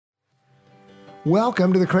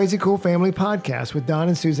Welcome to the Crazy Cool Family Podcast with Don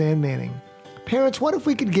and Suzanne Manning. Parents, what if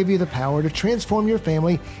we could give you the power to transform your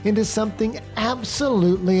family into something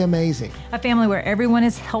absolutely amazing? A family where everyone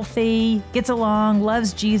is healthy, gets along,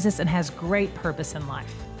 loves Jesus, and has great purpose in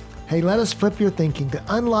life. Hey, let us flip your thinking to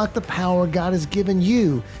unlock the power God has given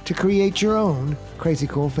you to create your own Crazy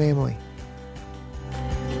Cool family.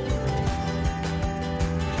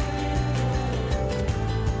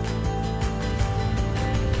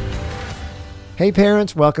 Hey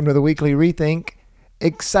parents, welcome to the weekly Rethink.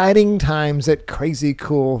 Exciting times at Crazy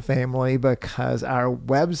Cool Family because our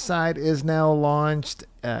website is now launched.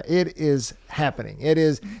 It is happening.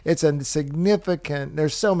 It's a significant,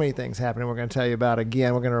 there's so many things happening we're going to tell you about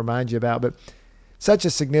again, we're going to remind you about, but such a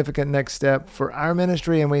significant next step for our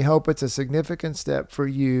ministry, and we hope it's a significant step for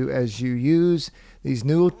you as you use these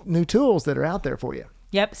new tools that are out there for you.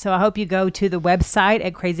 Yep. So I hope you go to the website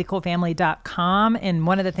at crazycoolfamily.com. And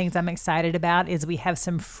one of the things I'm excited about is we have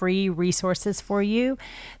some free resources for you,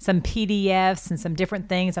 some PDFs and some different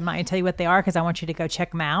things. I'm not going to tell you what they are because I want you to go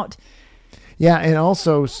check them out. Yeah. And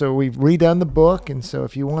also, so we've redone the book. And so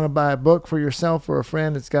if you want to buy a book for yourself or a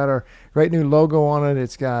friend, it's got our great new logo on it.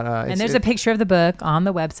 It's got, and there's a picture of the book on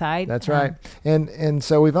the website. That's right. And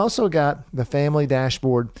so we've also got the family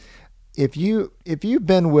dashboard. If you've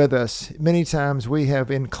been with us many times, we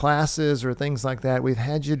have in classes or things like that, we've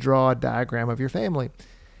had you draw a diagram of your family.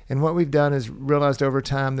 And what we've done is realized over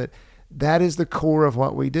time that is the core of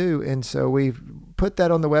what we do. And so we've put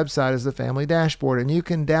that on the website as the family dashboard, and you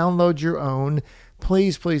can download your own.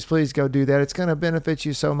 Please, please, please go do that. It's going to benefit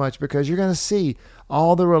you so much because you're going to see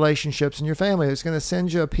all the relationships in your family. It's going to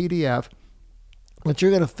send you a PDF that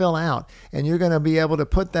you're going to fill out, and you're going to be able to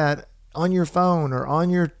put that on your phone or on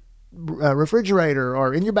your refrigerator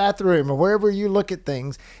or in your bathroom or wherever you look at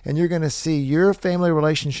things, and you're going to see your family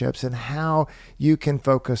relationships and how you can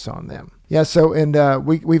focus on them. Yeah. So, and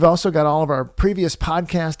we've also got all of our previous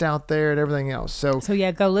podcasts out there and everything else. So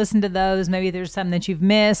yeah, go listen to those. Maybe there's something that you've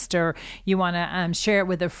missed, or you want to share it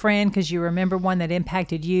with a friend because you remember one that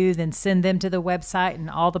impacted you. Then send them to the website, and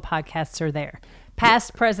all the podcasts are there.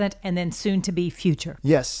 Past, present, and then soon to be future.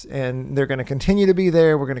 Yes, and they're going to continue to be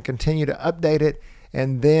there. We're going to continue to update it.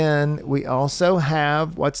 And then we also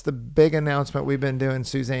have, what's the big announcement we've been doing,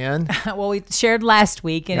 Suzanne? Well, we shared last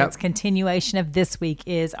week, and It's continuation of this week,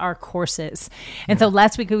 is our courses. And so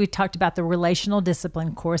last week we talked about the relational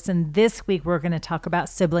discipline course, and this week we're going to talk about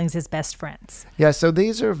siblings as best friends. Yeah, so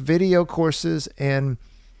these are video courses, and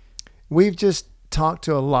we've just talked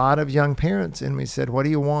to a lot of young parents, and we said, what do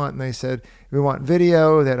you want? And they said, we want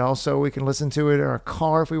video that also we can listen to it in our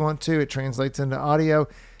car if we want to. It translates into audio.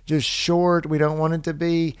 Just short. We don't want it to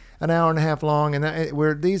be an hour and a half long. And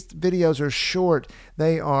these videos are short.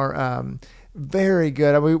 They are very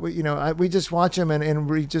good. We just watch them and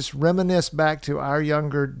we just reminisce back to our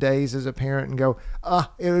younger days as a parent and go,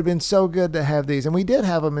 it would have been so good to have these. And we did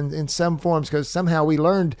have them in some forms because somehow we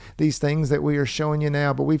learned these things that we are showing you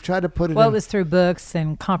now, but we've tried to put it Well, it was through books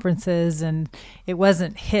and conferences, and it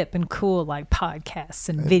wasn't hip and cool like podcasts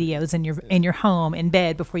and videos in your home, in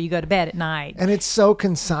bed before you go to bed at night. And it's so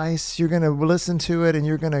concise. You're going to listen to it and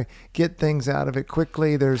you're going to get things out of it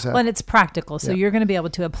quickly. And it's practical, so you're going to be able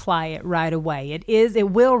to apply it right away.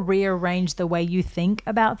 It will rearrange the way you think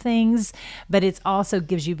about things, but it also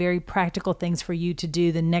gives you very practical things for you to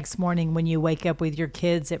do the next morning when you wake up with your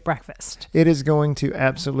kids at breakfast. It is going to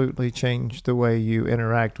absolutely change the way you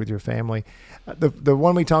interact with your family. The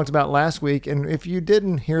one we talked about last week, and if you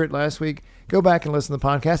didn't hear it last week, go back and listen to the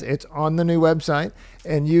podcast. It's on the new website,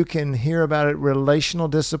 and you can hear about it. Relational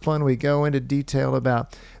discipline. We go into detail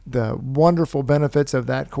about the wonderful benefits of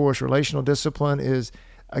that course. Relational discipline is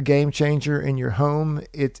a game changer in your home.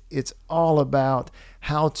 It's all about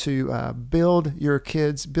how to build your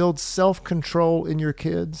kids, build self-control in your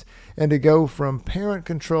kids, and to go from parent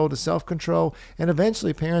control to self-control, and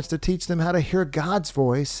eventually parents to teach them how to hear God's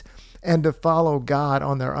voice and to follow God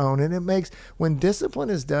on their own. And it makes, when discipline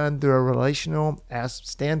is done through a relational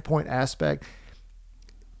standpoint aspect,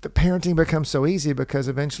 the parenting becomes so easy because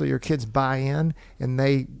eventually your kids buy in and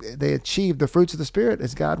they achieve the fruits of the Spirit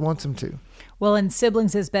as God wants them to. Well, in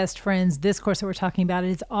Siblings as Best Friends, this course that we're talking about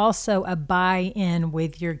is also a buy-in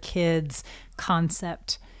with your kids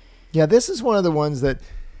concept. Yeah, this is one of the ones that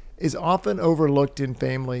is often overlooked in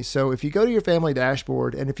families. So if you go to your family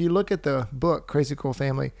dashboard and if you look at the book, Crazy Cool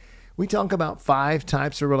Family, we talk about 5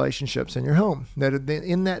 types of relationships in your home. That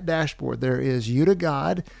in that dashboard, there is you to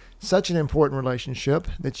God, such an important relationship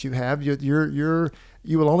that you have. You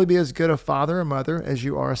will only be as good a father or mother as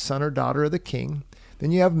you are a son or daughter of the King.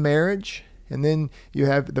 Then you have marriage And then you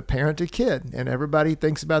have the parent to kid, and everybody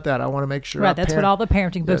thinks about that. I want to make sure. Right. That's what all the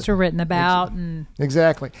parenting books are written about.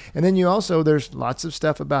 Exactly. And then there's lots of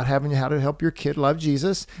stuff about how to help your kid love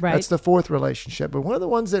Jesus. Right. That's the fourth relationship. But one of the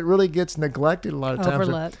ones that really gets neglected a lot of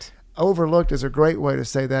times. Overlooked is a great way to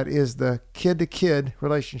say that, is the kid-to-kid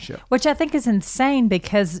relationship. Which I think is insane,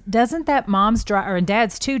 because doesn't that moms or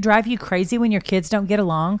dads too drive you crazy when your kids don't get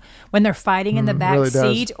along, when they're fighting in the back really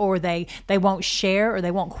seat, does. or they won't share, or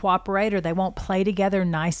they won't cooperate, or they won't play together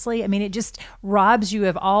nicely? I mean, it just robs you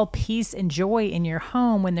of all peace and joy in your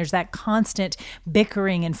home when there's that constant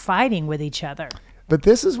bickering and fighting with each other. But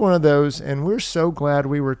this is one of those, and we're so glad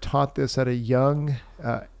we were taught this at a young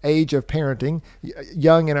age of parenting,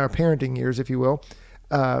 young in our parenting years, if you will,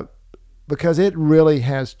 because it really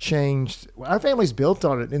has changed. Our family's built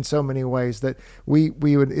on it in so many ways that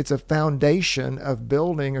it's a foundation of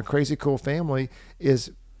building a crazy cool family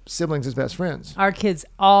is siblings as best friends. Our kids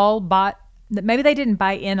all bought, maybe they didn't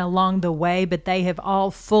buy in along the way, but they have all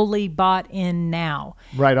fully bought in now.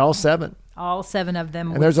 Right, all seven. All seven of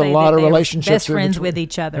them. And there's a lot of relationships. Best friends with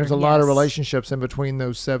each other. There's a lot of relationships in between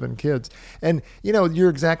those seven kids. And, you're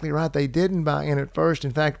exactly right. They didn't buy in at first.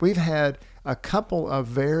 In fact, we've had a couple of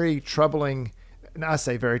very troubling, and I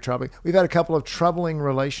say very troubling, we've had a couple of troubling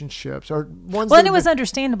relationships. Or ones. Well, and it was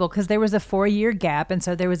understandable, because there was a 4-year gap, and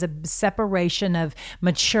so there was a separation of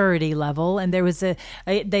maturity level, and there was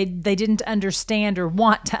they didn't understand or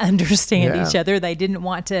want to understand each other. They didn't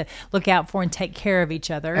want to look out for and take care of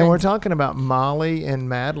each other. And we're talking about Molly and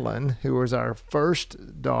Madeline, who was our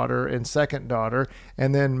first daughter and second daughter,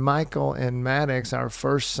 and then Michael and Maddox, our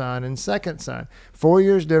first son and second son. 4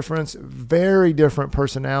 years difference, very different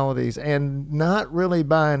personalities, and not really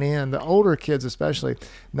buying in, the older kids especially,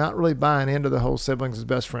 not really buying into the whole siblings as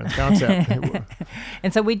best friends concept.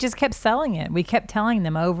 And so we just kept selling it. We kept telling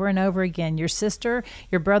them over and over again, your sister,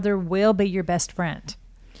 your brother will be your best friend.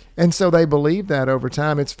 And so they believe that over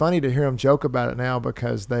time. It's funny to hear them joke about it now,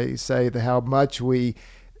 because they say how much we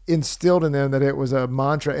instilled in them that it was a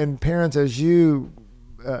mantra. And parents, as you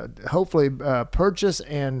hopefully purchase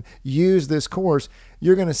and use this course,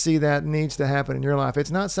 you're going to see that needs to happen in your life.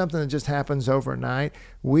 It's not something that just happens overnight.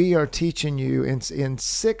 We are teaching you in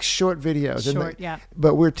 6 short videos.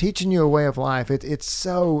 But we're teaching you a way of life. It's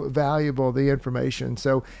so valuable, the information.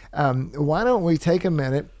 So why don't we take a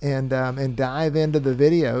minute and dive into the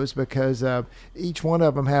videos, because each one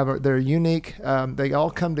of them have their unique, they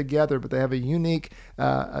all come together, but they have a unique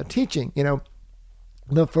teaching.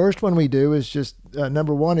 The first one we do is just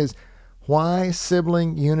number 1 is why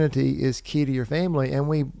sibling unity is key to your family. And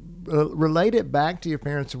we relate it back to your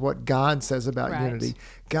parents of what God says about unity.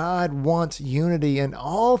 God wants unity in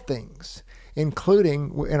all things,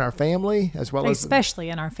 including in our family as well especially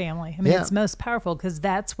in our family. I mean, it's most powerful, because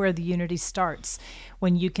that's where the unity starts.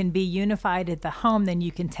 When you can be unified at the home, then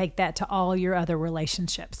you can take that to all your other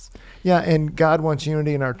relationships. Yeah, and God wants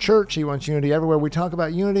unity in our church. He wants unity everywhere. We talk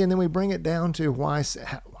about unity, and then we bring it down to why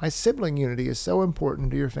sibling unity is so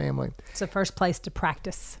important to your family. It's the first place to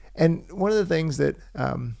practice. And one of the things that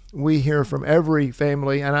we hear from every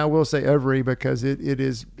family, and I will say every, because it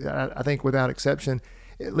is, I think without exception,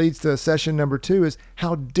 it leads to session number 2, is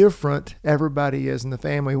how different everybody is in the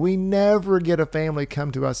family. We never get a family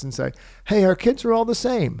come to us and say, hey, our kids are all the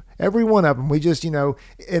same. Every one of them. We just,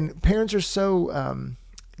 and parents are so,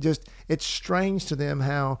 it's strange to them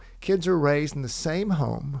how kids are raised in the same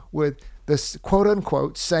home with this quote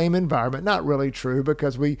unquote same environment. Not really true,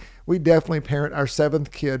 because we definitely parent our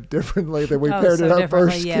 7th kid differently than we parented our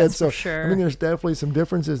first kid. So, sure. I mean, there's definitely some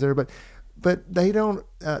differences there, but they don't,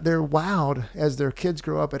 they're wowed as their kids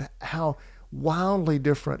grow up at how wildly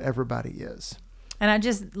different everybody is. And I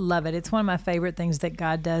just love it. It's one of my favorite things that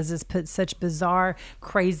God does, is put such bizarre,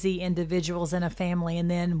 crazy individuals in a family and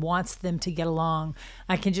then wants them to get along.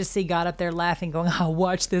 I can just see God up there laughing, going, oh,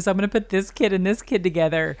 watch this. I'm going to put this kid and this kid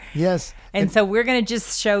together. Yes. And so we're going to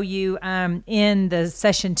just show you in the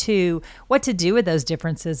session 2 what to do with those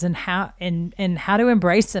differences, and how to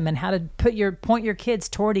embrace them, and how to point your kids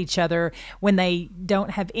toward each other when they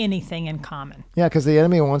don't have anything in common. Yeah, because the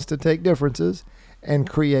enemy wants to take differences and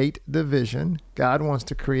create division. God wants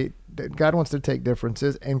to take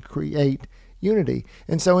differences and create unity.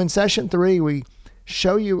 And so in session 3, we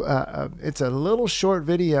show you, it's a little short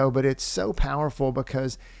video, but it's so powerful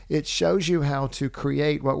because it shows you how to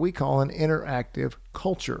create what we call an interactive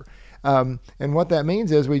culture. And what that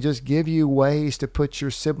means is we just give you ways to put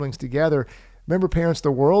your siblings together. Remember, parents,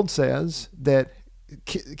 the world says that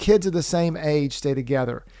kids of the same age stay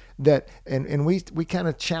together. that, and we kind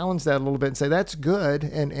of challenge that a little bit and say that's good.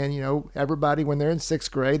 And everybody, when they're in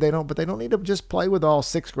sixth grade, they don't need to just play with all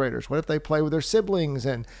sixth graders. What if they play with their siblings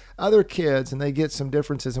and other kids and they get some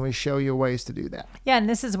differences, and we show you ways to do that. Yeah. And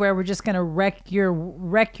this is where we're just going to wreck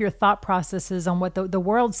your thought processes on what the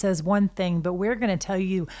world says one thing, but we're going to tell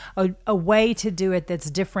you a way to do it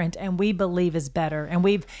that's different and we believe is better and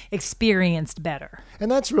we've experienced better.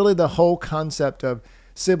 And that's really the whole concept of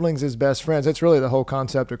siblings as best friends. It's really the whole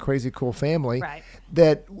concept of Crazy Cool Family, right?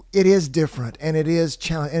 That it is different and it is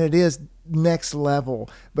challenge and it is next level,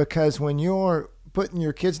 because when you're putting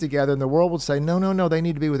your kids together, and the world will say, no, they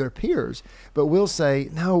need to be with their peers. But we'll say,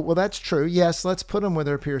 no, well, that's true. Yes, let's put them with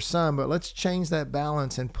their peers some, but let's change that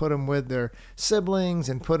balance and put them with their siblings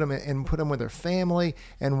and put them with their family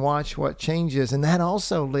and watch what changes. And that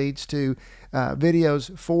also leads to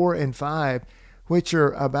videos 4 and 5, which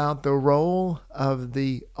are about the role of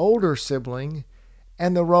the older sibling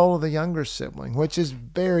and the role of the younger sibling, which is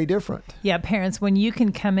very different. Yeah, parents, when you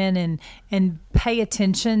can come in and pay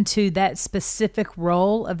attention to that specific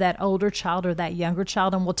role of that older child or that younger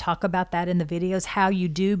child, and we'll talk about that in the videos, how you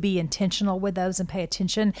do be intentional with those and pay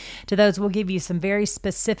attention to those. We'll give you some very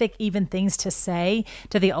specific, even things to say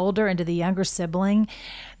to the older and to the younger sibling.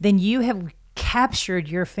 Then you have captured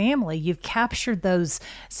your family. You've captured those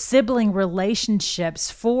sibling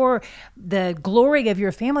relationships for the glory of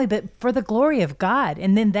your family, but for the glory of God.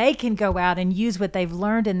 And then they can go out and use what they've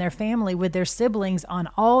learned in their family with their siblings on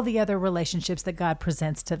all the other relationships that God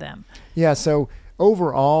presents to them. Yeah. So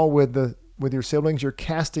overall, with your siblings, you're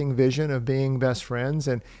casting vision of being best friends.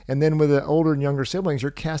 And then with the older and younger siblings,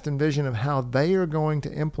 you're casting vision of how they are going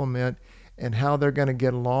to implement and how they're going to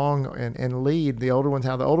get along and lead. The older ones,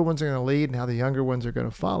 how the older ones are going to lead and how the younger ones are going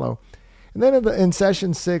to follow. And then in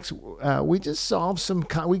session 6, we just solve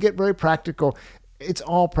we get very practical. It's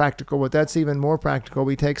all practical, but that's even more practical.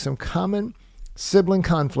 We take some common sibling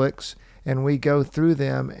conflicts and we go through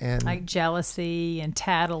them, and like jealousy and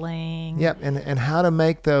tattling. Yep. And how to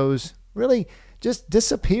make those really just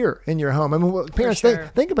disappear in your home. I mean, parents,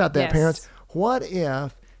 think about that, yes. Parents. What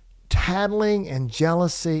if tattling and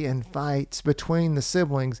jealousy and fights between the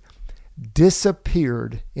siblings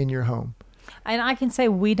disappeared in your home? And I can say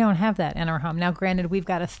we don't have that in our home. Now, granted, we've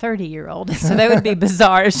got a 30-year-old, so that would be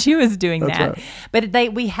bizarre if she was doing that. Right.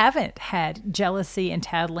 But we haven't had jealousy and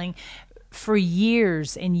tattling for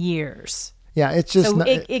years and years. Yeah, it's just so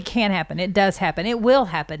it can happen. It does happen. It will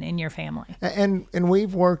happen in your family. And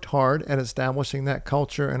we've worked hard at establishing that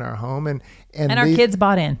culture in our home, and our kids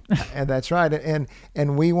bought in. And that's right.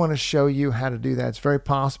 And we want to show you how to do that. It's very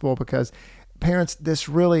possible because parents, this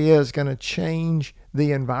really is going to change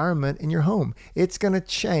the environment in your home. It's going to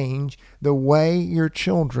change the way your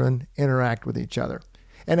children interact with each other.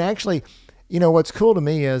 And actually, what's cool to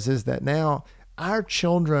me is that now our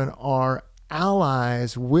children are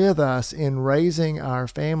allies with us in raising our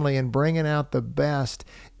family and bringing out the best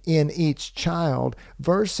in each child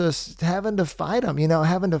versus having to fight them,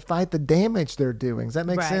 having to fight the damage they're doing. Does that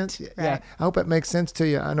make sense? Right. Yeah. I hope it makes sense to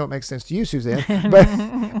you. I know it makes sense to you, Suzanne, but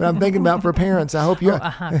I'm thinking about for parents. I hope you.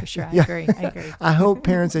 For sure. I agree. I hope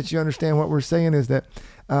parents that you understand what we're saying is that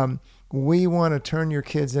we want to turn your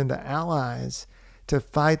kids into allies to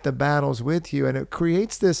fight the battles with you. And it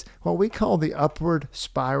creates this, what we call the upward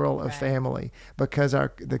spiral of family, because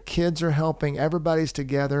the kids are helping, everybody's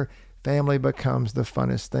together. Family becomes the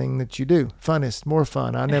funnest thing that you do. Funnest, more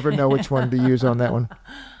fun. I never know which one to use on that one.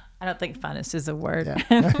 I don't think funnest is a word.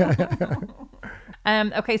 Yeah.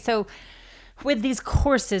 Okay, so with these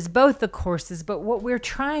courses, both the courses, but what we're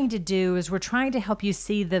trying to do is we're trying to help you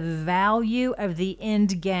see the value of the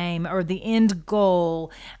end game or the end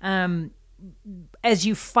goal as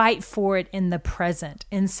you fight for it in the present.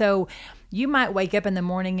 And so you might wake up in the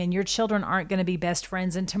morning and your children aren't going to be best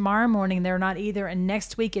friends, and tomorrow morning they're not either, and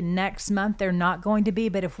next week and next month they're not going to be.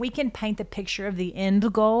 But if we can paint the picture of the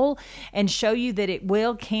end goal and show you that it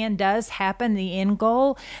does happen, the end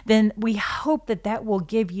goal, then we hope that will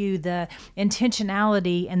give you the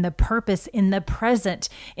intentionality and the purpose in the present,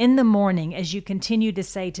 in the morning, as you continue to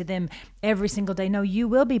say to them every single day, no, you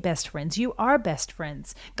will be best friends. You are best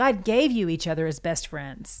friends. God gave you each other as best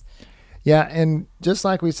friends. Yeah, and just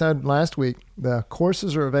like we said last week, the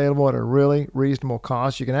courses are available at a really reasonable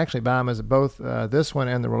cost. You can actually buy them as both this one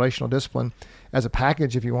and the Relational Discipline as a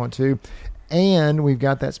package if you want to. And we've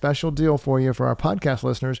got that special deal for you for our podcast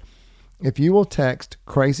listeners. If you will text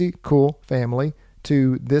Crazy Cool Family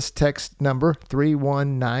to this text number,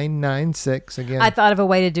 31996. Again, I thought of a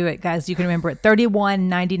way to do it, guys. You can remember it,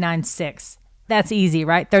 31996. That's easy,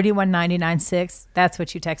 right? 31996. That's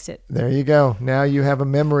what you text it. There you go. Now you have a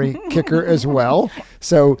memory kicker as well.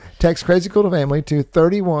 So text Crazy Cool to Family to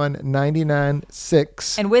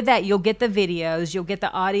 31996. And with that, you'll get the videos, you'll get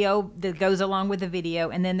the audio that goes along with the video,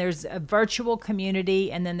 and then there's a virtual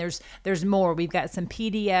community, and then there's more. We've got some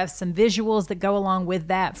PDFs, some visuals that go along with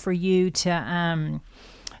that for you to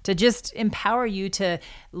just empower you to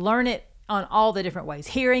learn it on all the different ways,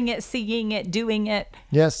 hearing it, seeing it, doing it.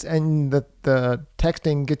 Yes, and the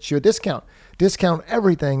texting gets you a discount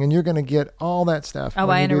everything, and you're going to get all that stuff. Oh,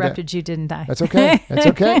 I interrupted you, didn't I? That's okay. That's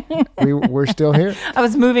okay. We're still here. I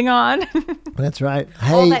was moving on. That's right.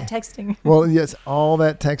 Hey, all that texting. Well, yes, all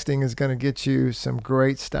that texting is going to get you some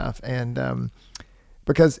great stuff, and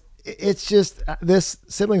because it's just this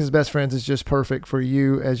Siblings as Best Friends is just perfect for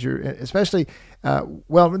you as your, especially,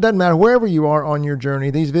 well, it doesn't matter wherever you are on your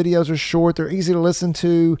journey. These videos are short, they're easy to listen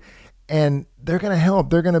to, and they're going to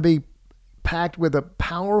help. They're going to be packed with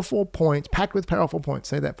powerful points.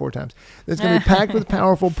 Say that 4 times. It's going to be packed with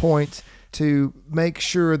powerful points to make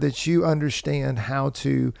sure that you understand how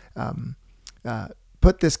to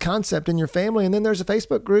put this concept in your family. And then there's a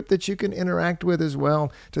Facebook group that you can interact with as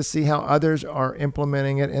well to see how others are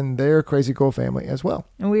implementing it in their Crazy Cool Family as well.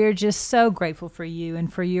 And we are just so grateful for you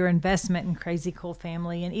and for your investment in Crazy Cool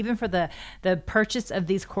Family, and even for the purchase of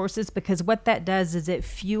these courses, because what that does is it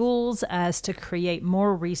fuels us to create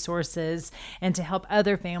more resources and to help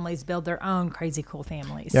other families build their own Crazy Cool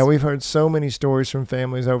families. Yeah, we've heard so many stories from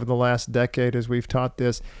families over the last decade as we've taught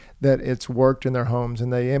this, that it's worked in their homes,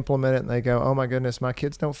 and they implement it and they go, oh my goodness, my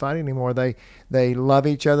kids don't fight anymore. They love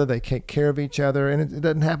each other. They take care of each other. And it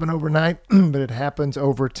doesn't happen overnight, but it happens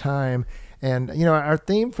over time. And, you know, our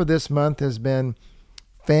theme for this month has been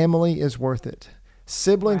family is worth it.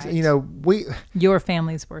 Siblings, right. You know, your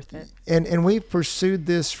family's worth it. And we've pursued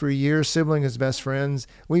this for years. Siblings as Best Friends.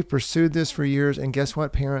 We've pursued this for years. And guess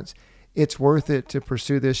what, parents? It's worth it to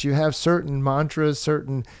pursue this. You have certain mantras,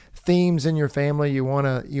 certain themes in your family you want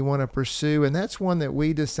to pursue, and that's one that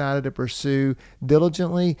we decided to pursue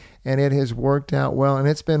diligently, and it has worked out well, and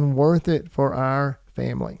it's been worth it for our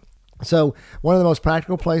family. So one of the most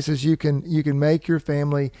practical places you can make your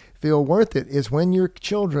family feel worth it is when your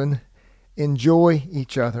children enjoy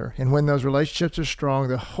each other, and when those relationships are strong,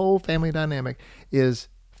 the whole family dynamic is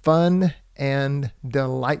fun and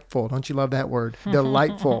delightful. Don't you love that word?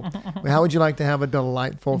 Delightful. How would you like to have a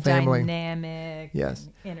delightful family? Dynamic. Yes.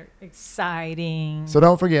 Exciting. So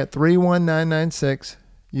don't forget, 31996.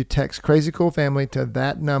 You text Crazy Cool Family to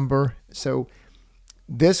that number. So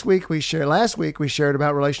last week we shared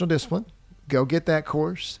about relational discipline. Go get that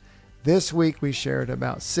course. This week we shared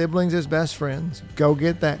about siblings as best friends. Go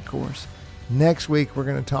get that course. Next week we're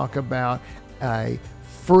going to talk about a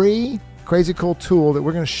free Crazy Cool tool that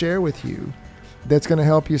we're going to share with you that's going to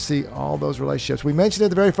help you see all those relationships. We mentioned it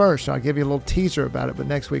at the very first, so I'll give you a little teaser about it, but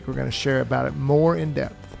next week we're going to share about it more in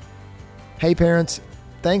depth. Hey parents,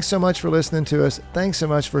 thanks so much for listening to us. Thanks so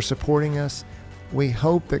much for supporting us. We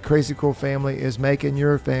hope that Crazy Cool Family is making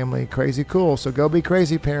your family crazy cool. So go be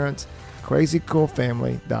crazy, parents.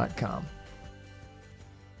 crazycoolfamily.com.